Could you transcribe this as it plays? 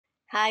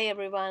Hi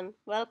everyone,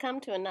 welcome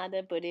to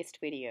another Buddhist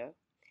video.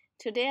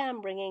 Today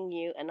I'm bringing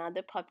you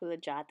another popular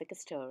Jataka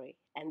story,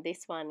 and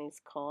this one is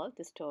called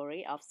The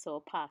Story of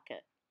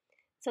Sopaka.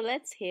 So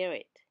let's hear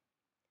it.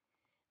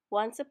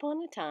 Once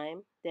upon a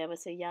time, there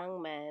was a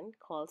young man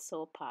called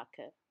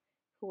Sopaka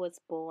who was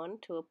born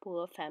to a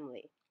poor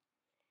family.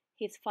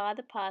 His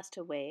father passed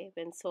away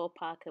when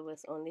Sopaka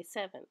was only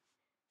 7,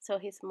 so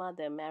his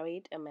mother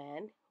married a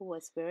man who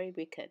was very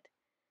wicked.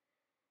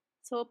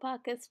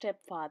 Sopaka's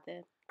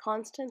stepfather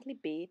constantly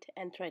beat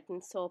and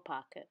threatened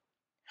Sopaka.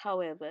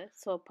 However,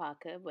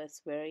 Sopaka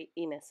was very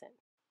innocent.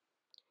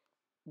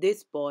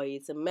 This boy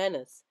is a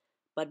menace,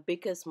 but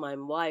because my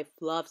wife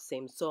loves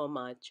him so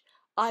much,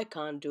 I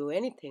can't do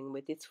anything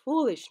with his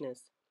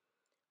foolishness.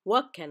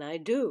 What can I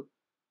do?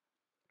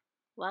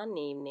 One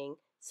evening,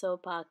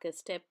 Sopaka's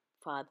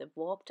stepfather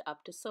walked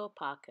up to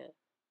Sopaka.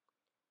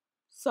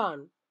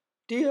 Son,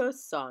 dear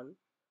son,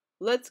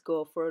 let's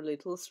go for a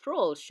little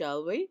stroll,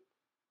 shall we?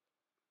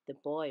 The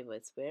boy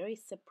was very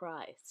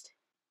surprised.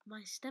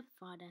 My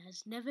stepfather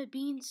has never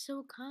been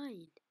so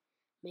kind.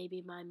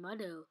 Maybe my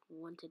mother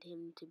wanted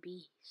him to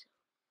be so.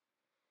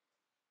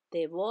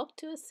 They walked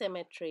to a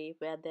cemetery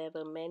where there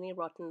were many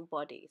rotten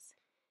bodies,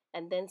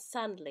 and then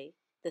suddenly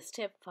the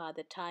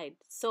stepfather tied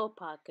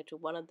Sopaka to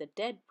one of the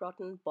dead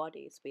rotten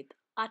bodies with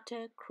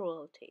utter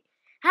cruelty.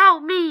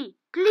 Help me,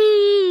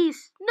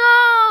 please!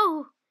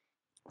 No!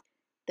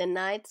 The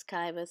night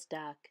sky was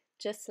dark,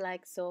 just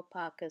like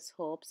Sopaka's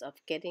hopes of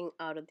getting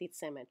out of the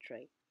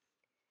cemetery.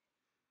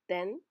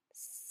 Then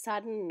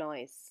sudden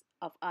noise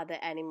of other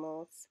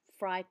animals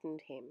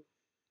frightened him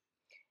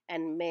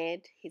and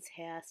made his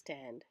hair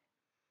stand.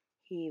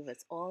 He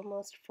was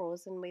almost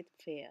frozen with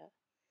fear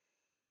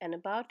and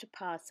about to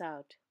pass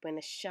out when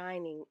a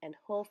shining and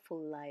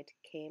hopeful light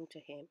came to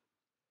him.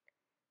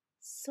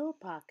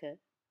 Sopaka,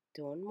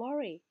 don't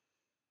worry.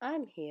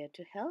 I'm here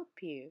to help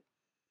you.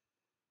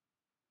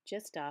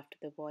 Just after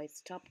the voice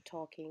stopped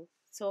talking,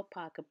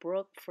 Sopaka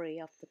broke free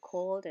of the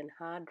cold and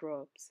hard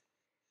ropes.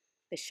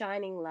 The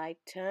shining light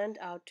turned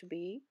out to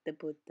be the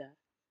Buddha.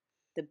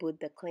 The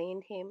Buddha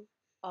cleaned him,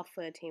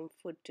 offered him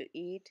food to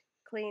eat,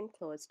 clean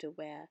clothes to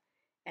wear,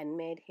 and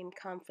made him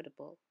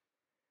comfortable.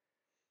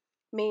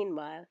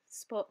 Meanwhile,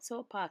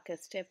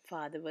 Sopaka's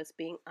stepfather was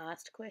being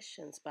asked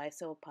questions by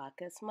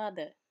Sopaka's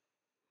mother.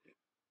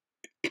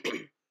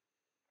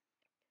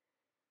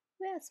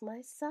 Where's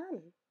my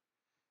son?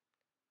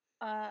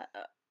 Uh,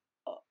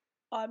 uh,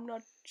 I'm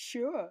not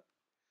sure.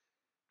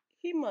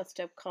 He must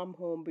have come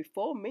home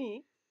before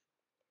me.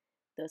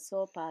 The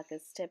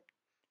Sopaka's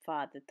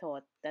stepfather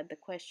thought that the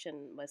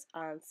question was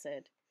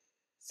answered.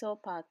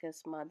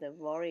 Sopaka's mother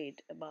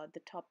worried about the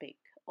topic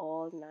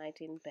all night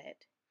in bed.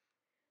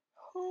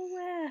 Oh,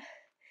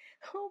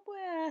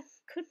 where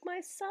could my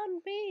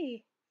son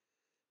be?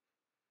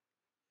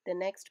 The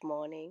next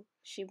morning,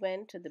 she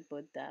went to the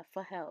Buddha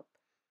for help.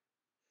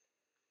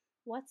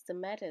 What's the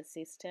matter,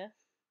 sister?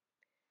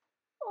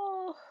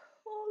 Oh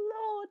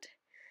Lord,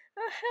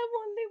 I have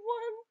only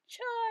one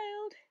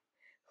child,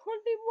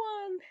 only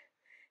one,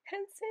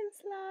 and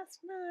since last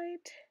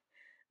night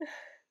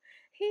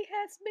he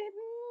has been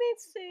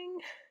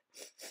missing.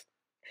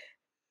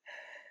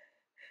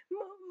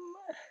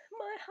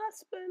 My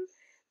husband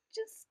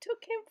just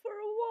took him for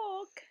a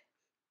walk.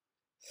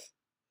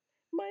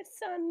 My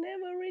son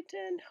never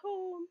returned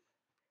home.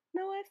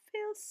 Now I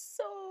feel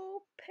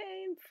so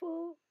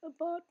painful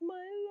about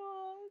my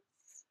loss.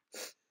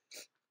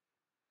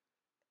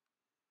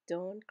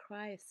 Don't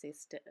cry,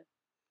 sister.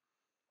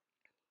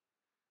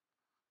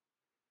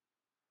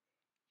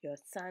 Your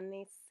son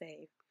is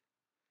safe.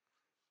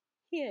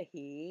 Here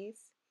he is.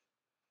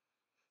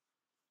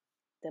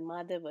 The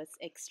mother was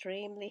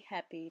extremely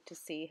happy to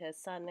see her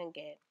son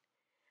again.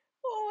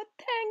 Oh,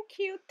 thank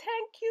you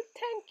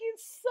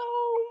so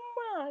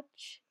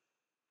much.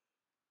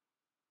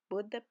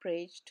 Buddha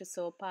preached to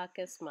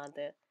Sopaka's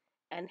mother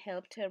and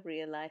helped her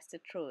realize the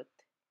truth.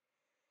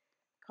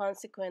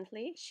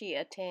 Consequently, she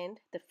attained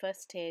the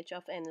first stage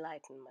of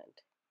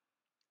enlightenment.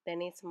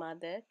 Then his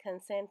mother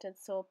consented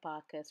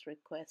Sopaka's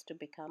request to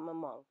become a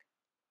monk.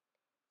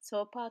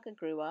 Sopaka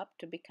grew up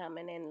to become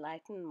an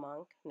enlightened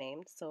monk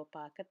named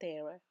Sopaka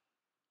Thera.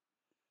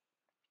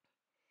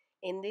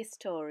 In this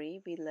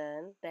story, we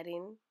learn that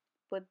in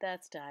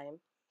Buddha's time,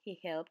 he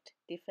helped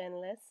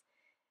defenseless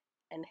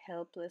and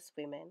helpless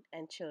women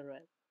and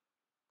children.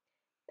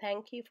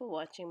 Thank you for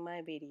watching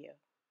my video.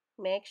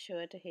 Make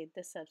sure to hit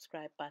the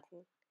subscribe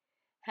button.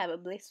 Have a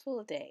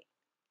blissful day.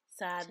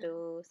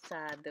 Sadhu,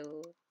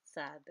 sadhu,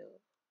 sadhu.